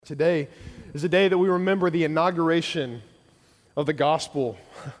Today is a day that we remember the inauguration of the gospel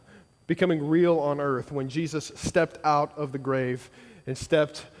becoming real on earth when Jesus stepped out of the grave and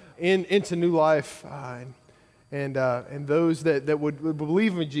stepped into new life. And those that would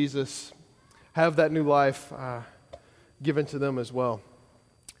believe in Jesus have that new life given to them as well.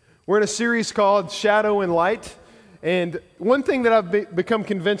 We're in a series called Shadow and Light. And one thing that I've become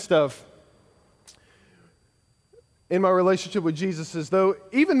convinced of in my relationship with Jesus is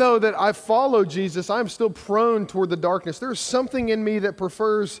even though that I follow Jesus, I'm still prone toward the darkness. There's something in me that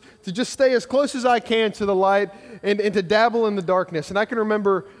prefers to just stay as close as I can to the light and to dabble in the darkness. And I can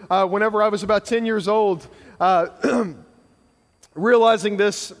remember whenever I was about 10 years old, realizing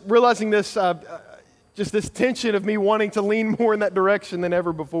this, just this tension of me wanting to lean more in that direction than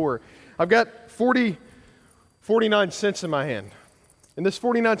ever before. I've got 49 cents in my hand. And this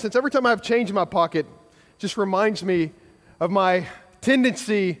 49 cents, every time I have change in my pocket, just reminds me of my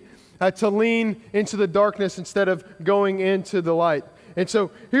tendency to lean into the darkness instead of going into the light. And so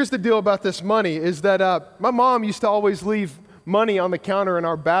here's the deal about this money is that my mom used to always leave money on the counter in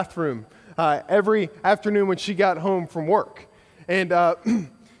our bathroom every afternoon when she got home from work. And,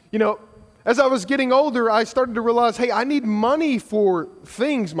 as I was getting older, I started to realize, hey, I need money for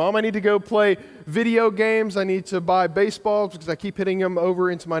things, Mom. I need to go play video games. I need to buy baseballs because I keep hitting them over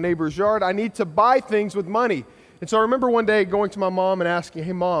into my neighbor's yard. I need to buy things with money. And so I remember one day going to my mom and asking,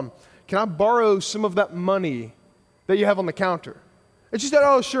 hey, Mom, can I borrow some of that money that you have on the counter? And she said,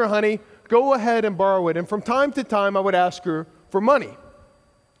 oh, sure, honey. Go ahead and borrow it. And from time to time, I would ask her for money.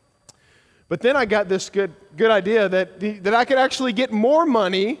 But then I got this good idea that I could actually get more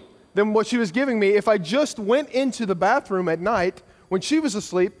money than what she was giving me if I just went into the bathroom at night when she was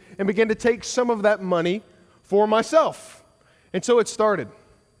asleep and began to take some of that money for myself. And so it started.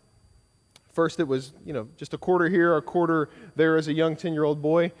 First it was, just a quarter here, a quarter there as a young 10-year-old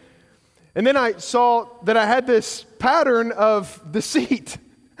boy. And then I saw that I had this pattern of deceit.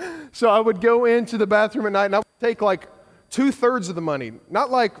 So I would go into the bathroom at night and I would take like 2/3 of the money, not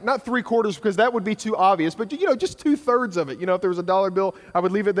 3/4 because that would be too obvious, but just 2/3 of it. If there was a dollar bill, I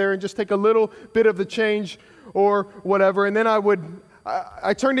would leave it there and just take a little bit of the change or whatever. And then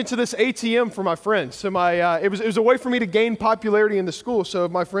I turned into this ATM for my friends. So it was a way for me to gain popularity in the school. So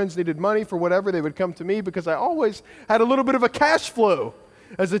if my friends needed money for whatever, they would come to me because I always had a little bit of a cash flow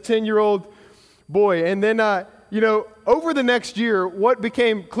as a 10-year-old boy. And then over the next year, what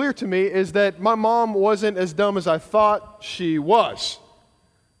became clear to me is that my mom wasn't as dumb as I thought she was.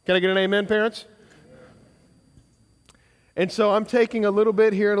 Can I get an amen, parents? And so I'm taking a little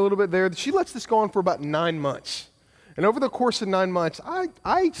bit here and a little bit there. She lets this go on for about 9 months. And over the course of 9 months,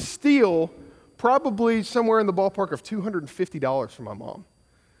 I steal probably somewhere in the ballpark of $250 from my mom.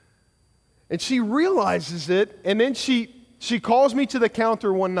 And she realizes it, and then she calls me to the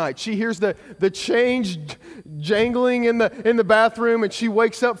counter one night. She hears the change jangling in the bathroom, and she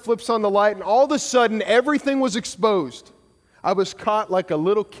wakes up, flips on the light, and all of a sudden, everything was exposed. I was caught like a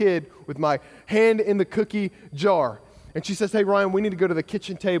little kid with my hand in the cookie jar. And she says, hey, Ryan, we need to go to the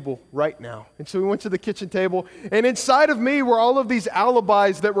kitchen table right now. And so we went to the kitchen table, and inside of me were all of these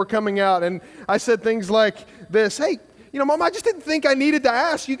alibis that were coming out. And I said things like this, hey, Mom, I just didn't think I needed to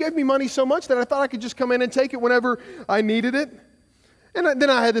ask. You gave me money so much that I thought I could just come in and take it whenever I needed it. And then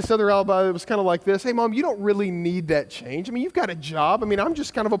I had this other alibi that was kind of like this. Hey, Mom, you don't really need that change. You've got a job. I'm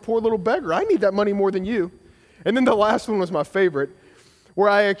just kind of a poor little beggar. I need that money more than you. And then the last one was my favorite, where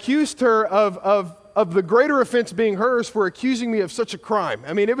I accused her of the greater offense being hers for accusing me of such a crime.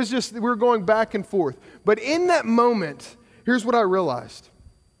 It was just, we were going back and forth. But in that moment, here's what I realized.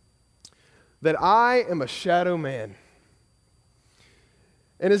 That I am a shadow man.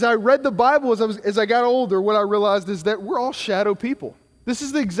 And as I read the Bible, as I got older, what I realized is that we're all shadow people. This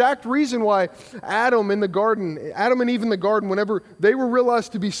is the exact reason why Adam and Eve in the garden, whenever they were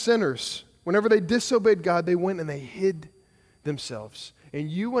realized to be sinners, whenever they disobeyed God, they went and they hid themselves. And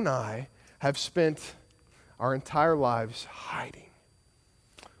you and I have spent our entire lives hiding.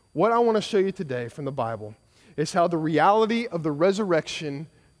 What I want to show you today from the Bible is how the reality of the resurrection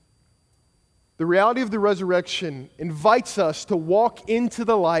invites us to walk into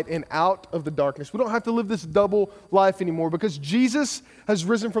the light and out of the darkness. We don't have to live this double life anymore because Jesus has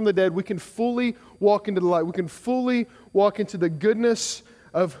risen from the dead. We can fully walk into the light. We can fully walk into the goodness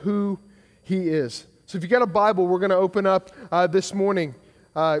of who He is. So if you got a Bible, we're going to open up this morning.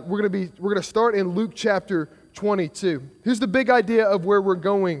 We're going to start in Luke chapter 22. Here's the big idea of where we're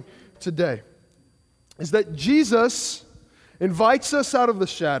going today. Is that Jesus invites us out of the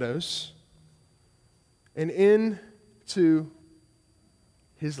shadows and into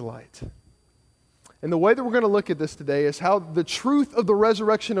His light. And the way that we're going to look at this today is how the truth of the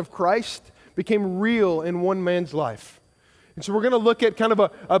resurrection of Christ became real in one man's life. And so we're going to look at kind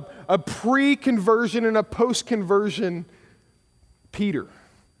of a pre-conversion and a post-conversion Peter,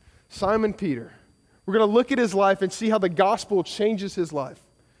 Simon Peter. We're going to look at his life and see how the gospel changes his life.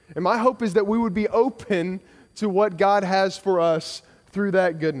 And my hope is that we would be open to what God has for us through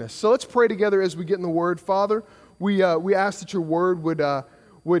that goodness. So let's pray together as we get in the Word. Father, we ask that your Word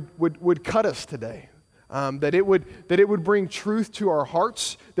would cut us today. That it would bring truth to our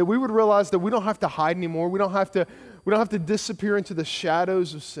hearts, that we would realize that we don't have to hide anymore. We don't have to disappear into the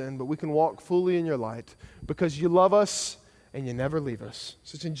shadows of sin, but we can walk fully in your light because you love us and you never leave us.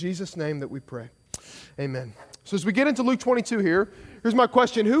 So it's in Jesus' name that we pray. Amen. So as we get into Luke 22 here's my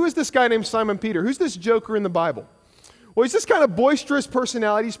question. Who is this guy named Simon Peter? Who's this joker in the Bible? Well, he's this kind of boisterous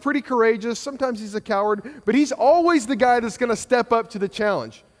personality. He's pretty courageous. Sometimes he's a coward, but he's always the guy that's going to step up to the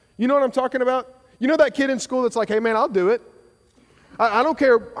challenge. You know what I'm talking about? You know that kid in school that's like, hey man, I'll do it. I don't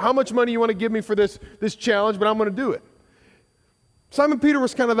care how much money you want to give me for this challenge, but I'm going to do it. Simon Peter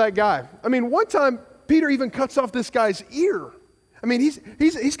was kind of that guy. I mean, one time, Peter even cuts off this guy's ear. I mean,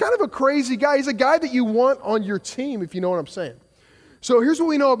 he's kind of a crazy guy. He's a guy that you want on your team, if you know what I'm saying. So here's what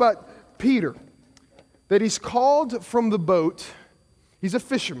we know about Peter. That he's called from the boat. He's a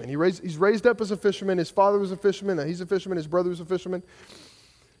fisherman. He's raised up as a fisherman. His father was a fisherman. He's a fisherman. His brother was a fisherman.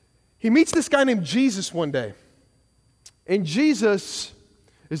 He meets this guy named Jesus one day. And Jesus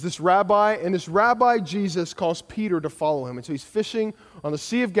is this rabbi, and this rabbi Jesus calls Peter to follow him. And so he's fishing on the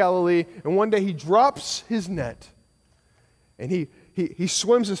Sea of Galilee, and one day he drops his net, and he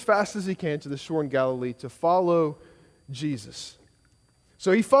swims as fast as he can to the shore in Galilee to follow Jesus.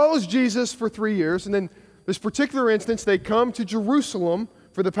 So he follows Jesus for 3 years, and then this particular instance, they come to Jerusalem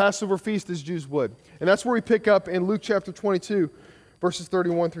for the Passover feast as Jews would. And that's where we pick up in Luke chapter 22, verses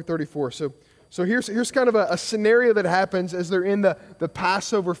 31 through 34. So here's kind of a scenario that happens as they're in the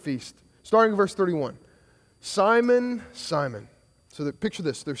Passover feast. Starting in verse 31. Simon, Simon. So picture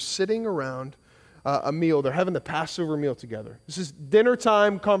this. They're sitting around a meal. They're having the Passover meal together. This is dinner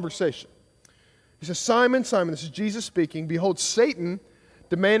time conversation. He says, Simon, Simon, this is Jesus speaking. Behold, Satan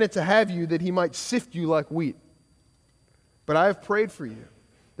demanded to have you that he might sift you like wheat. But I have prayed for you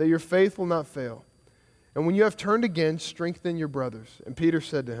that your faith will not fail. And when you have turned again, strengthen your brothers. And Peter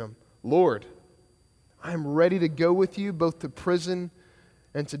said to him, Lord, I am ready to go with you both to prison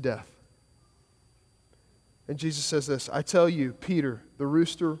and to death. And Jesus says this, I tell you, Peter, the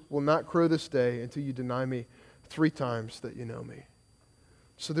rooster will not crow this day until you deny me 3 times that you know me.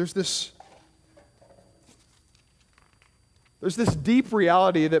 So there's this deep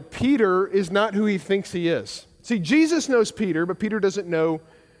reality that Peter is not who he thinks he is. See, Jesus knows Peter, but Peter doesn't know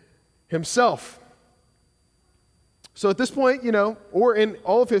himself. So at this point, or in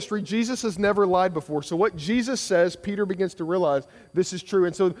all of history, Jesus has never lied before. So what Jesus says, Peter begins to realize this is true.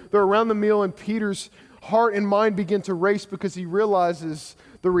 And so they're around the meal, and Peter's heart and mind begin to race because he realizes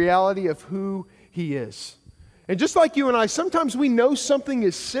the reality of who he is. And just like you and I, sometimes we know something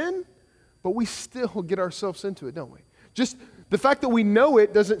is sin, but we still get ourselves into it, don't we? Just the fact that we know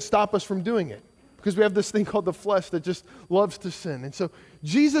it doesn't stop us from doing it because we have this thing called the flesh that just loves to sin. And so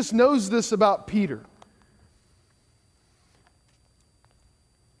Jesus knows this about Peter.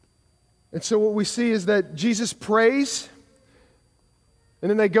 And so what we see is that Jesus prays, and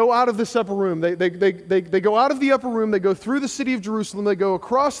then they go out of this upper room. They go out of the upper room, they go through the city of Jerusalem, they go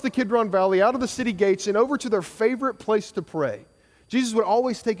across the Kidron Valley, out of the city gates, and over to their favorite place to pray. Jesus would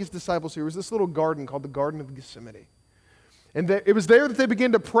always take his disciples here. It was this little garden called the Garden of Gethsemane. And it was there that they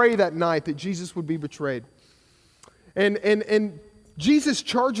began to pray that night that Jesus would be betrayed. And Jesus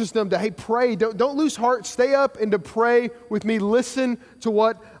charges them to, hey, pray. Don't lose heart. Stay up and to pray with me. Listen to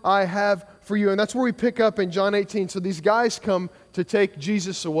what I have for you. And that's where we pick up in John 18. So these guys come to take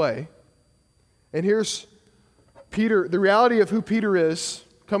Jesus away. And here's Peter, the reality of who Peter is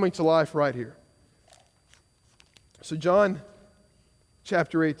coming to life right here. So John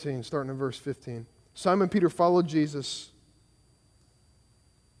chapter 18, starting in verse 15. Simon Peter followed Jesus.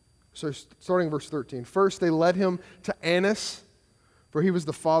 So starting in verse 13. First they led him to Annas, for he was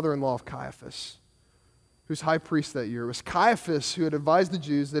the father-in-law of Caiaphas, who's high priest that year. It was Caiaphas who had advised the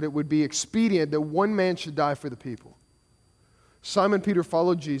Jews that it would be expedient that one man should die for the people. Simon Peter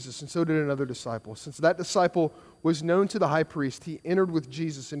followed Jesus, and so did another disciple. Since that disciple was known to the high priest, he entered with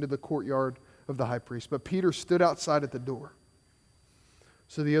Jesus into the courtyard of the high priest. But Peter stood outside at the door.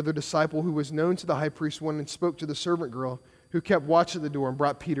 So the other disciple who was known to the high priest went and spoke to the servant girl who kept watch at the door and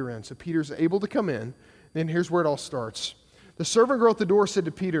brought Peter in. So Peter's able to come in. Then here's where it all starts. The servant girl at the door said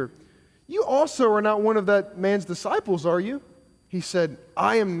to Peter, you also are not one of that man's disciples, are you? He said,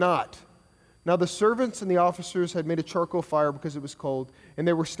 I am not. Now the servants and the officers had made a charcoal fire because it was cold, and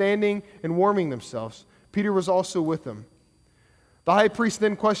they were standing and warming themselves. Peter was also with them. The high priest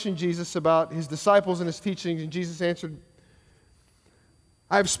then questioned Jesus about his disciples and his teachings, and Jesus answered,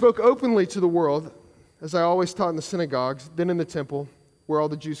 I have spoke openly to the world, as I always taught in the synagogues, then in the temple, where all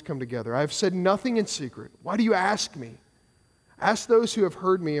the Jews come together. I have said nothing in secret. Why do you ask me? Ask those who have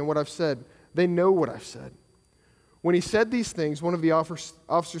heard me and what I've said. They know what I've said. When he said these things, one of the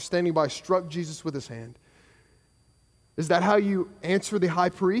officers standing by struck Jesus with his hand. Is that how you answer the high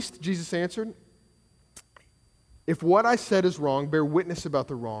priest? Jesus answered, if what I said is wrong, bear witness about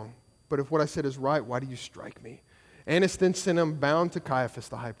the wrong. But if what I said is right, why do you strike me? Annas then sent him bound to Caiaphas,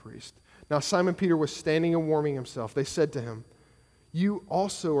 the high priest. Now Simon Peter was standing and warming himself. They said to him, you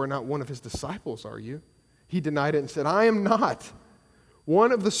also are not one of his disciples, are you? He denied it and said, I am not.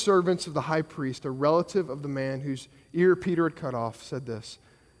 One of the servants of the high priest, a relative of the man whose ear Peter had cut off, said this,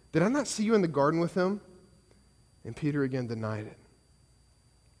 did I not see you in the garden with him? And Peter again denied it.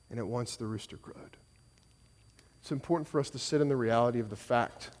 And at once the rooster crowed. It's important for us to sit in the reality of the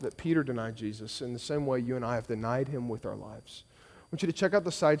fact that Peter denied Jesus in the same way you and I have denied him with our lives. I want you to check out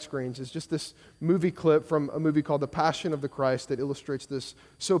the side screens. It's just this movie clip from a movie called The Passion of the Christ that illustrates this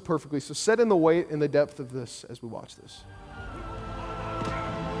so perfectly. So set in the weight and the depth of this as we watch this.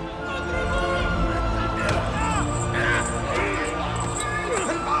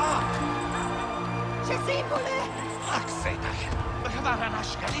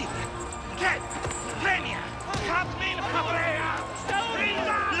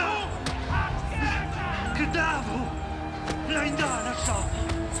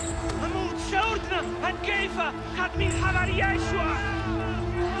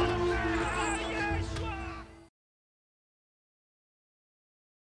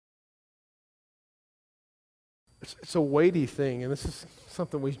 It's a weighty thing, and this is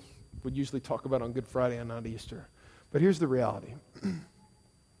something we would usually talk about on Good Friday and not Easter. But here's the reality.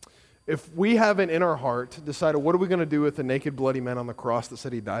 If we haven't in our heart decided what are we going to do with the naked, bloody man on the cross that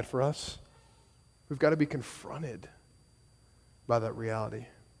said he died for us, we've got to be confronted by that reality.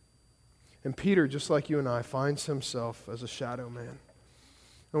 And Peter, just like you and I, finds himself as a shadow man.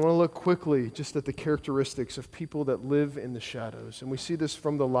 I want to look quickly just at the characteristics of people that live in the shadows. And we see this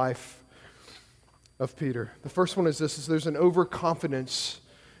from the life of Peter. The first one is this, is there's an overconfidence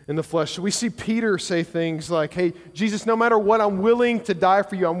in the flesh. So we see Peter say things like, hey, Jesus, no matter what, I'm willing to die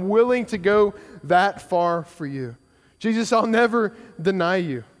for you. I'm willing to go that far for you. Jesus, I'll never deny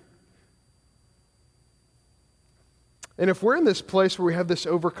you. And if we're in this place where we have this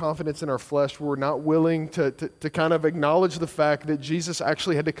overconfidence in our flesh, where we're not willing to kind of acknowledge the fact that Jesus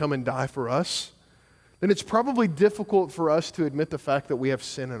actually had to come and die for us, then it's probably difficult for us to admit the fact that we have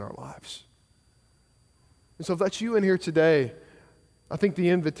sin in our lives. And so if that's you in here today, I think the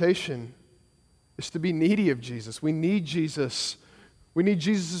invitation is to be needy of Jesus. We need Jesus. We need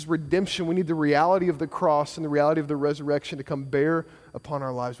Jesus' redemption. We need the reality of the cross and the reality of the resurrection to come bear upon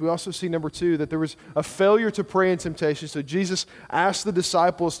our lives. We also see, number two, that there was a failure to pray in temptation. So Jesus asked the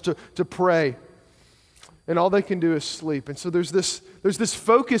disciples to pray, and all they can do is sleep. And so there's this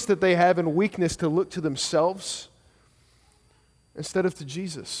focus that they have in weakness to look to themselves instead of to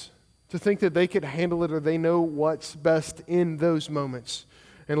Jesus, to think that they could handle it or they know what's best in those moments.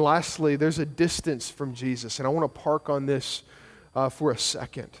 And lastly, there's a distance from Jesus. And I want to park on this for a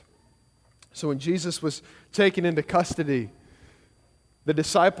second. So when Jesus was taken into custody, the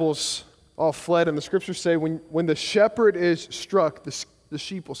disciples all fled. And the scriptures say when the shepherd is struck, the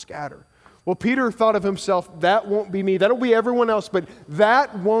sheep will scatter. Well, Peter thought of himself, that won't be me. That'll be everyone else, but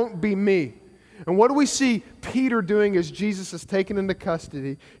that won't be me. And what do we see Peter doing as Jesus is taken into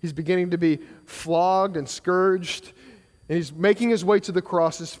custody? He's beginning to be flogged and scourged, and he's making his way to the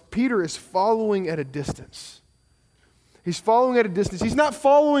cross. As Peter is following at a distance. He's following at a distance. He's not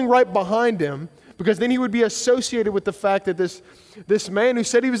following right behind him, because then he would be associated with the fact that this man who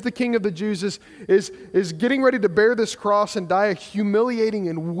said he was the king of the Jews is getting ready to bear this cross and die a humiliating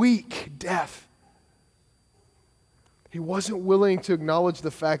and weak death. He wasn't willing to acknowledge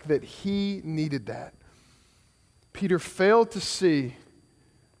the fact that he needed that. Peter failed to see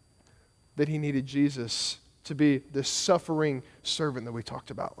that he needed Jesus to be the suffering servant that we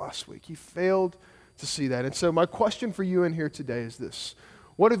talked about last week. He failed to see that. And so my question for you in here today is this.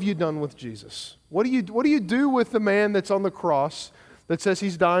 What have you done with Jesus? What do you do with the man that's on the cross that says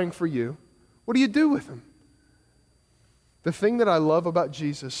he's dying for you? What do you do with him? The thing that I love about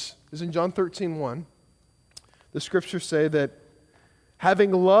Jesus is in John 13:1. The scriptures say that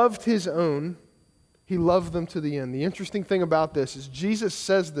having loved his own, he loved them to the end. The interesting thing about this is Jesus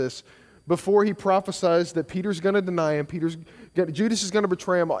says this, before he prophesies that Peter's going to deny him, Judas is going to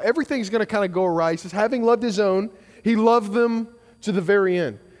betray him. Everything's going to kind of go awry. He says, having loved his own, he loved them to the very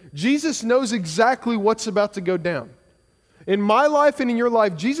end. Jesus knows exactly what's about to go down. In my life and in your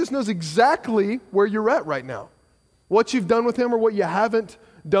life, Jesus knows exactly where you're at right now. What you've done with him or what you haven't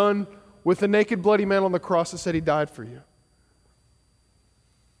done with the naked, bloody man on the cross that said he died for you.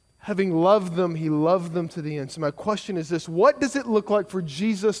 Having loved them, he loved them to the end. So my question is this: what does it look like for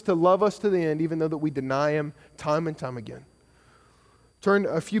Jesus to love us to the end, even though that we deny him time and time again? Turn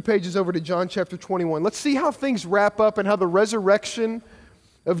a few pages over to John chapter 21. Let's see how things wrap up and how the resurrection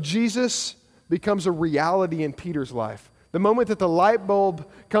of Jesus becomes a reality in Peter's life. The moment that the light bulb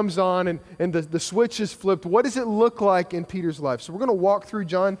comes on and the switch is flipped, what does it look like in Peter's life? So we're going to walk through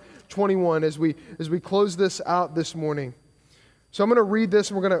John 21 as we close this out this morning. So I'm going to read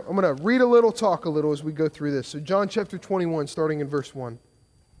this, and I'm going to read a little, talk a little as we go through this. So John chapter 21, starting in verse 1.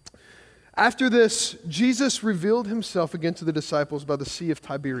 After this, Jesus revealed himself again to the disciples by the Sea of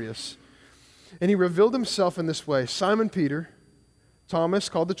Tiberias. And he revealed himself in this way: Simon Peter, Thomas,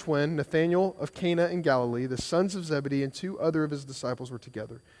 called the twin, Nathanael of Cana in Galilee, the sons of Zebedee, and 2 other of his disciples were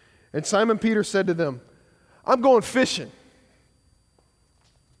together. And Simon Peter said to them, I'm going fishing.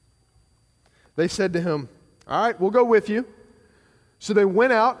 They said to him, all right, we'll go with you. So they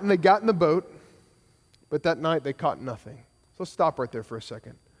went out and they got in the boat, but that night they caught nothing. So let's stop right there for a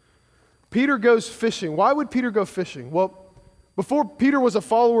second. Peter goes fishing. Why would Peter go fishing? Well, before Peter was a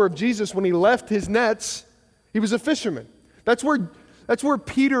follower of Jesus, when he left his nets, he was a fisherman. That's where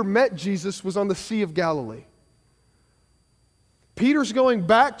Peter met Jesus, was on the Sea of Galilee. Peter's going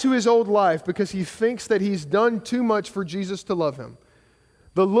back to his old life because he thinks that he's done too much for Jesus to love him.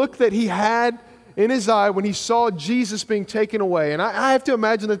 The look that he had in his eye when he saw Jesus being taken away. And I have to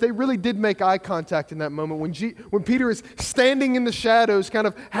imagine that they really did make eye contact in that moment when Peter is standing in the shadows, kind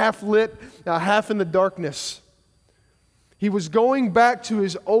of half lit, half in the darkness. He was going back to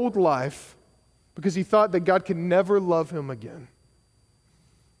his old life because he thought that God could never love him again.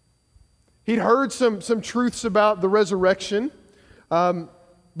 He'd heard some truths about the resurrection,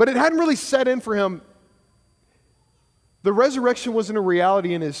 but it hadn't really set in for him. The resurrection wasn't a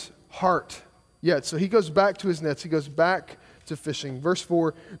reality in his heart yet. So he goes back to his nets. He goes back to fishing. Verse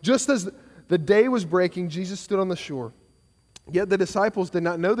 4, just as the day was breaking, Jesus stood on the shore. Yet the disciples did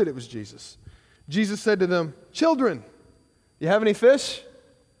not know that it was Jesus. Jesus said to them, children, you have any fish?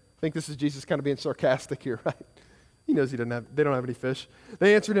 I think this is Jesus kind of being sarcastic here, right? He knows they don't have any fish.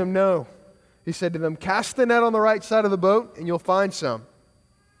 They answered him, no. He said to them, cast the net on the right side of the boat and you'll find some.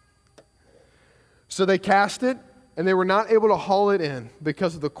 So they cast it, and they were not able to haul it in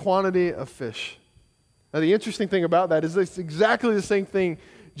because of the quantity of fish. Now, the interesting thing about that is it's exactly the same thing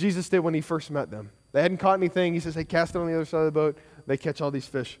Jesus did when he first met them. They hadn't caught anything. He says, hey, cast it on the other side of the boat. They catch all these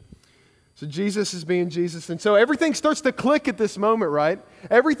fish. So Jesus is being Jesus. And so everything starts to click at this moment, right?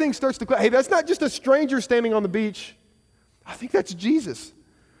 Everything starts to click. Hey, that's not just a stranger standing on the beach. I think that's Jesus.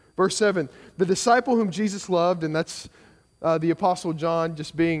 Verse 7, the disciple whom Jesus loved, and that's the Apostle John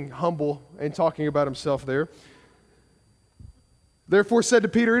just being humble and talking about himself there. Therefore said to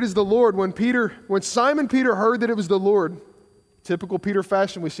Peter, it is the Lord. When Simon Peter heard that it was the Lord, typical Peter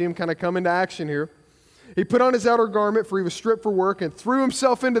fashion, we see him kind of come into action here. He put on his outer garment, for he was stripped for work, and threw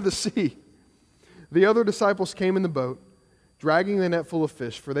himself into the sea. The other disciples came in the boat, dragging the net full of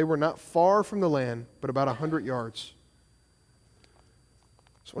fish, for they were not far from the land, but about 100 yards.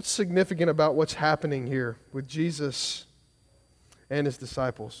 So what's significant about what's happening here with Jesus and his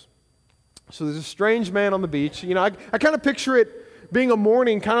disciples? So there's a strange man on the beach. You know, I kind of picture it being a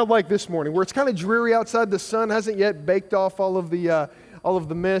morning kind of like this morning, where it's kind of dreary outside. The sun hasn't yet baked off all of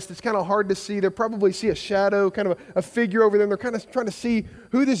the mist. It's kind of hard to see. They'll probably see a shadow, kind of a figure over them. They're kind of trying to see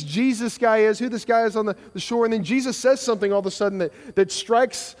who this Jesus guy is, who this guy is on the shore. And then Jesus says something all of a sudden that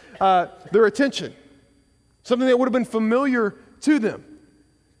strikes their attention, something that would have been familiar to them.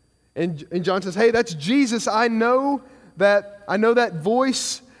 And John says, hey, that's Jesus. I know that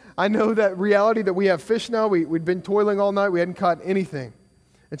voice. I know that reality that we have fish now. We'd been toiling all night. We hadn't caught anything.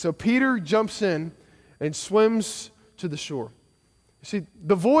 And so Peter jumps in and swims to the shore. You see,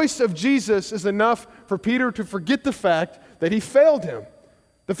 the voice of Jesus is enough for Peter to forget the fact that he failed him.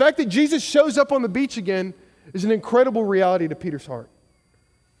 The fact that Jesus shows up on the beach again is an incredible reality to Peter's heart.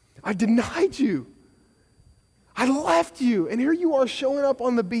 I denied you. I left you, and here you are showing up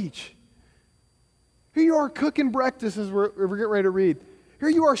on the beach. Here you are cooking breakfast as we're getting ready to read. Here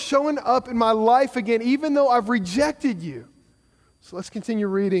you are showing up in my life again, even though I've rejected you. So let's continue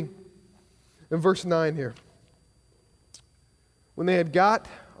reading in verse 9 here. When they had got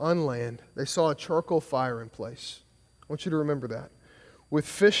on land, they saw a charcoal fire in place. I want you to remember that. with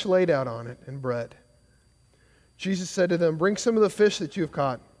fish laid out on it and bread. Jesus said to them, "Bring some of the fish that you have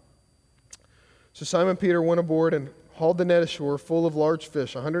caught." So Simon Peter went aboard and hauled the net ashore full of large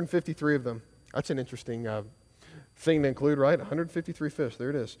fish, 153 of them. That's an interesting thing to include, right? 153 fish, there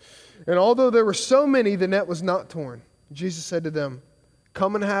it is. And although there were so many, the net was not torn. Jesus said to them,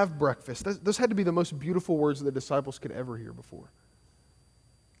 "Come and have breakfast." Those had to be the most beautiful words that the disciples could ever hear before.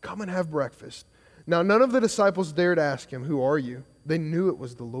 Come and have breakfast. Now, none of the disciples dared ask him, "Who are you?" They knew it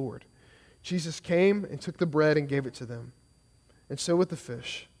was the Lord. Jesus came and took the bread and gave it to them. And so with the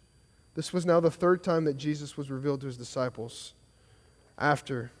fish. This was now the third time that Jesus was revealed to his disciples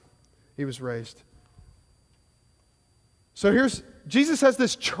after he was raised. So Jesus has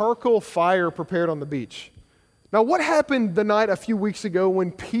this charcoal fire prepared on the beach. Now, what happened the night a few weeks ago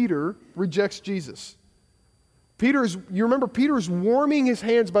when Peter rejects Jesus? You remember Peter is warming his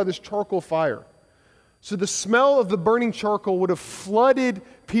hands by this charcoal fire. So the smell of the burning charcoal would have flooded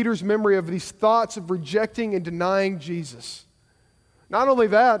Peter's memory of these thoughts of rejecting and denying Jesus. Not only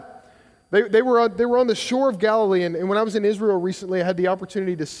that, they were on the shore of Galilee, and when I was in Israel recently, I had the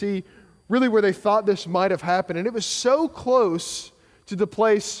opportunity to see really where they thought this might have happened. And it was so close to the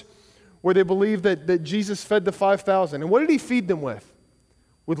place where they believed that Jesus fed the 5,000. And what did he feed them with?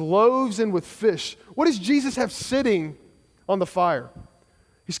 With loaves and with fish. What does Jesus have sitting on the fire?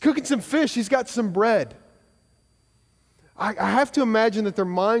 He's cooking some fish. He's got some bread. I have to imagine that their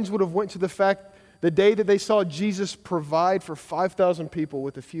minds would have went to the fact the day that they saw Jesus provide for 5,000 people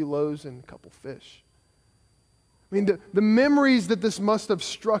with a few loaves and a couple fish. I mean, the memories that this must have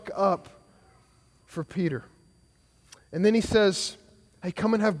struck up for Peter. And then he says, "Hey,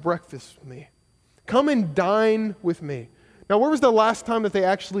 come and have breakfast with me. Come and dine with me." Now, where was the last time that they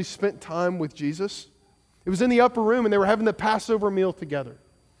actually spent time with Jesus? It was in the upper room, and they were having the Passover meal together.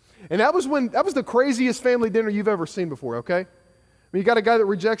 And that was the craziest family dinner you've ever seen before, okay? I mean, you got a guy that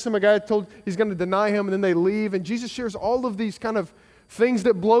rejects him, a guy that told he's going to deny him, and then they leave, and Jesus shares all of these kind of things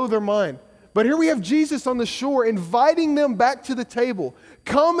that blow their mind. But here we have Jesus on the shore inviting them back to the table.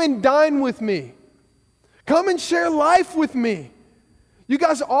 Come and dine with me. Come and share life with me. You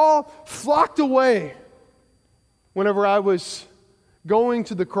guys all flocked away whenever I was going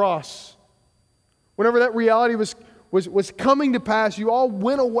to the cross. Whenever that reality was coming to pass, you all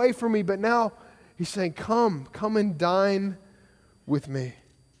went away from me, but now he's saying, come and dine with me.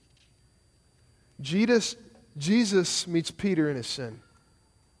 Jesus meets Peter in his sin.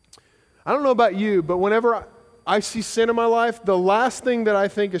 I don't know about you, but whenever I see sin in my life, the last thing that I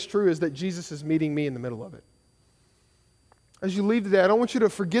think is true is that Jesus is meeting me in the middle of it. As you leave today, I don't want you to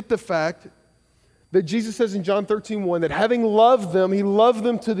forget the fact that Jesus says in John 13:1 that having loved them, he loved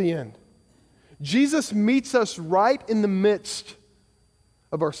them to the end. Jesus meets us right in the midst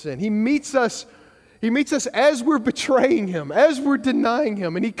of our sin. He meets us as we're betraying him, as we're denying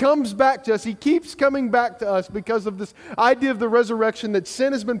him, and he comes back to us. He keeps coming back to us because of this idea of the resurrection, that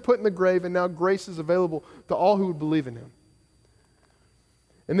sin has been put in the grave and now grace is available to all who would believe in him.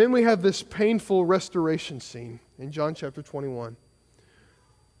 And then we have this painful restoration scene in John chapter 21,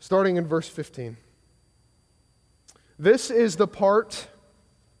 starting in verse 15. This is the part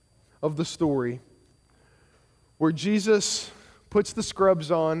of the story where Jesus puts the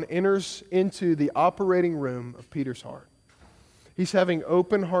scrubs on, enters into the operating room of Peter's heart. He's having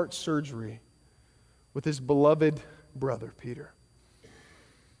open heart surgery with his beloved brother, Peter.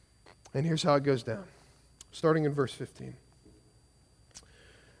 And here's how it goes down, starting in verse 15.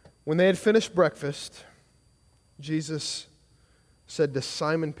 When they had finished breakfast, Jesus said to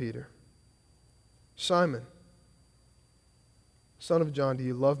Simon Peter, "Simon, son of John, do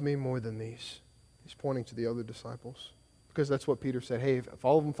you love me more than these?" He's pointing to the other disciples. Because that's what Peter said. Hey, if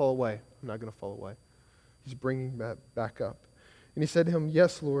all of them fall away, I'm not going to fall away. He's bringing that back up. And he said to him,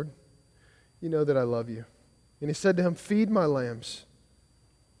 "Yes, Lord, you know that I love you." And he said to him, "Feed my lambs."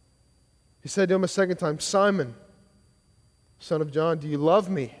 He said to him a second time, "Simon, son of John, do you love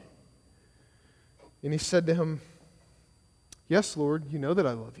me?" And he said to him, "Yes, Lord, you know that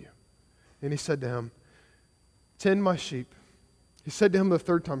I love you." And he said to him, "Tend my sheep." He said to him the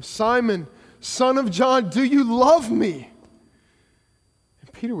third time, "Simon, son of John, do you love me?"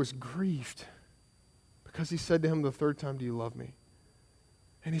 And Peter was grieved because he said to him the third time, "Do you love me?"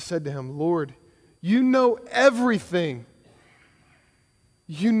 And he said to him, "Lord, you know everything.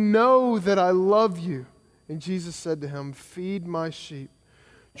 You know that I love you." And Jesus said to him, "Feed my sheep.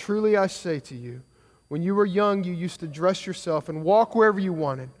 Truly I say to you, when you were young, you used to dress yourself and walk wherever you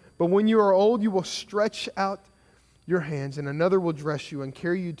wanted. But when you are old, you will stretch out your hands, and another will dress you and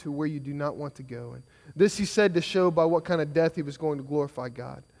carry you to where you do not want to go." And this he said to show by what kind of death he was going to glorify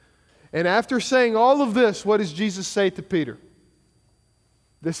God. And after saying all of this, what does Jesus say to Peter?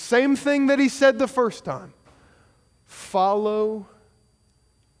 The same thing that he said the first time. Follow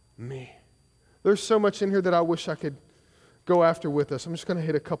me. There's so much in here that I wish I could go after with us. I'm just going to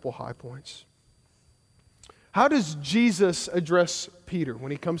hit a couple high points. How does Jesus address Peter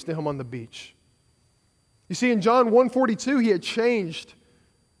when he comes to him on the beach? You see, in John 1:42, he had changed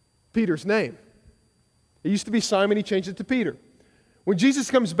Peter's name. It used to be Simon, he changed it to Peter. When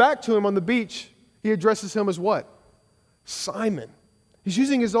Jesus comes back to him on the beach, he addresses him as what? Simon. He's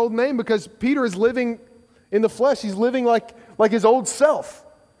using his old name because Peter is living in the flesh. He's living like his old self.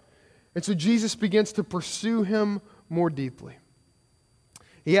 And so Jesus begins to pursue him more deeply.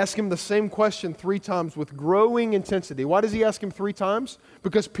 He asks him the same question 3 times with growing intensity. Why does he ask him 3 times?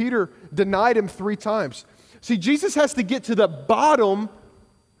 Because Peter denied him 3 times. See, Jesus has to get to the bottom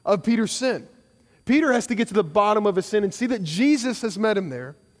of Peter's sin. Peter has to get to the bottom of his sin and see that Jesus has met him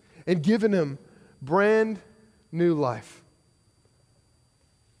there and given him brand new life.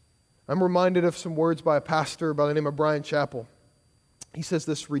 I'm reminded of some words by a pastor by the name of Brian Chappell. He says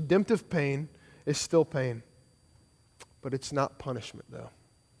this: redemptive pain is still pain, but it's not punishment though.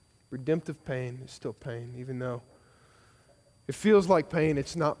 Redemptive pain is still pain, even though it feels like pain,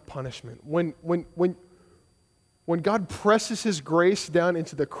 it's not punishment. When God presses His grace down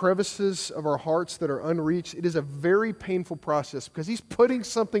into the crevices of our hearts that are unreached, it is a very painful process because He's putting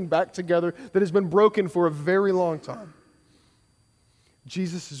something back together that has been broken for a very long time.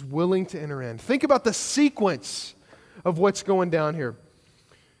 Jesus is willing to enter in. Think about the sequence of what's going down here.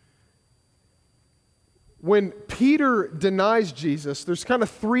 When Peter denies Jesus, there's kind of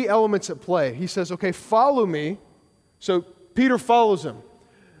 3 elements at play. He says, okay, follow me. So Peter follows him.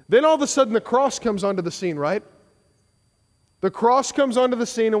 Then all of a sudden the cross comes onto the scene, right? The cross comes onto the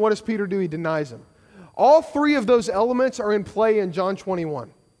scene, and what does Peter do? He denies him. All 3 of those elements are in play in John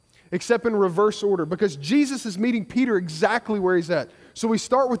 21, except in reverse order, because Jesus is meeting Peter exactly where he's at. So we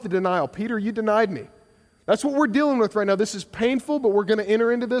start with the denial. Peter, you denied me. That's what we're dealing with right now. This is painful, but we're going to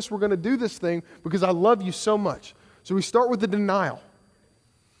enter into this. We're going to do this thing because I love you so much. So we start with the denial.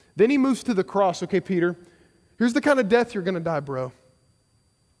 Then he moves to the cross. Okay, Peter, here's the kind of death you're going to die, bro.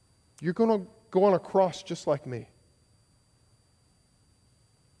 You're going to go on a cross just like me.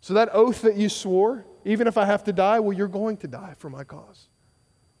 So that oath that you swore, even if I have to die, well, you're going to die for my cause.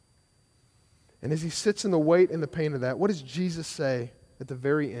 And as he sits in the weight and the pain of that, what does Jesus say at the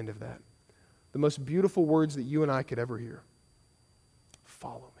very end of that? The most beautiful words that you and I could ever hear.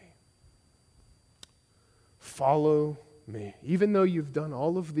 Follow me. Follow me. Even though you've done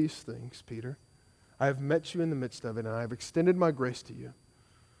all of these things, Peter, I have met you in the midst of it, and I have extended my grace to you.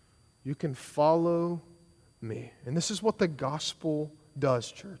 You can follow me. And this is what the gospel does,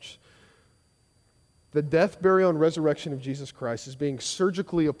 church. The death, burial, and resurrection of Jesus Christ is being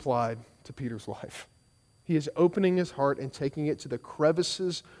surgically applied to Peter's life. He is opening his heart and taking it to the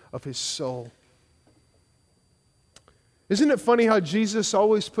crevices of his soul. Isn't it funny how Jesus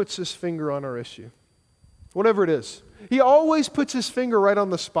always puts his finger on our issue? Whatever it is. He always puts his finger right on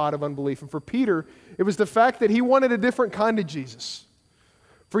the spot of unbelief. And for Peter, it was the fact that he wanted a different kind of Jesus.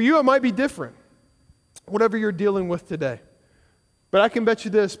 For you, it might be different, whatever you're dealing with today. But I can bet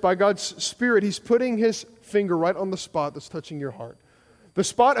you this, by God's Spirit, He's putting His finger right on the spot that's touching your heart. The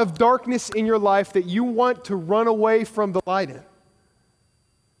spot of darkness in your life that you want to run away from the light in.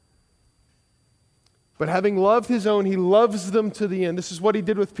 But having loved His own, He loves them to the end. This is what He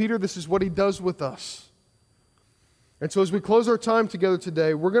did with Peter. This is what He does with us. And so as we close our time together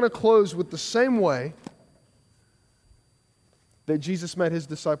today, we're going to close with the same way that Jesus met His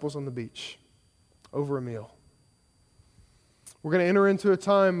disciples on the beach over a meal. We're going to enter into a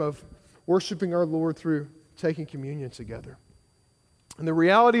time of worshiping our Lord through taking communion together. And the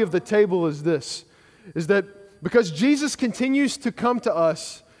reality of the table is this, is that because Jesus continues to come to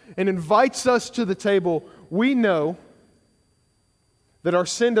us and invites us to the table, we know that our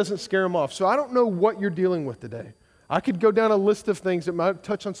sin doesn't scare Him off. So I don't know what you're dealing with today. I could go down a list of things that might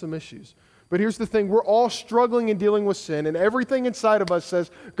touch on some issues. But here's the thing, we're all struggling and dealing with sin, and everything inside of us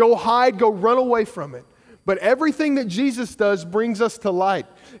says, go hide, go run away from it. But everything that Jesus does brings us to light.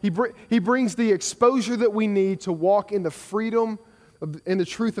 He brings the exposure that we need to walk in the freedom in the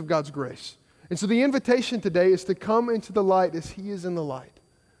truth of God's grace. And so the invitation today is to come into the light as He is in the light.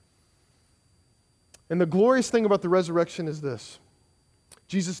 And the glorious thing about the resurrection is this.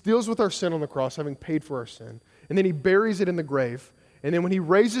 Jesus deals with our sin on the cross, having paid for our sin. And then He buries it in the grave. And then when He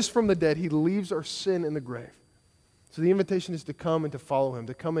raises from the dead, He leaves our sin in the grave. So the invitation is to come and to follow Him,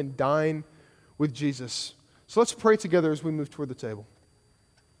 to come and dine with Jesus. So let's pray together as we move toward the table.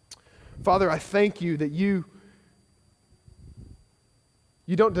 Father, I thank You that You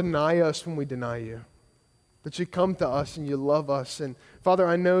don't deny us when we deny You. that you come to us and you love us. And Father,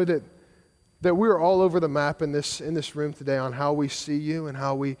 I know that we're all over the map in this room today on how we see you and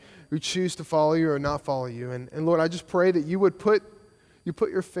how we choose to follow you or not follow you. And Lord, I just pray that you would put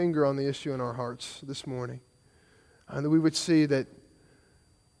your finger on the issue in our hearts this morning. And that we would see that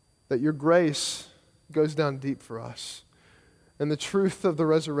your grace goes down deep for us. And the truth of the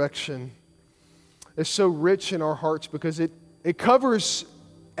resurrection is so rich in our hearts because it covers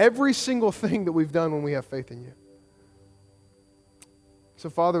every single thing that we've done when we have faith in you. So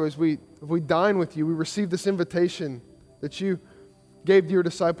Father, if we dine with you, we receive this invitation that you gave to your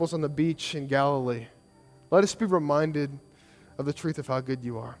disciples on the beach in Galilee. Let us be reminded of the truth of how good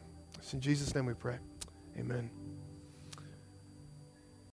you are. It's in Jesus' name we pray. Amen.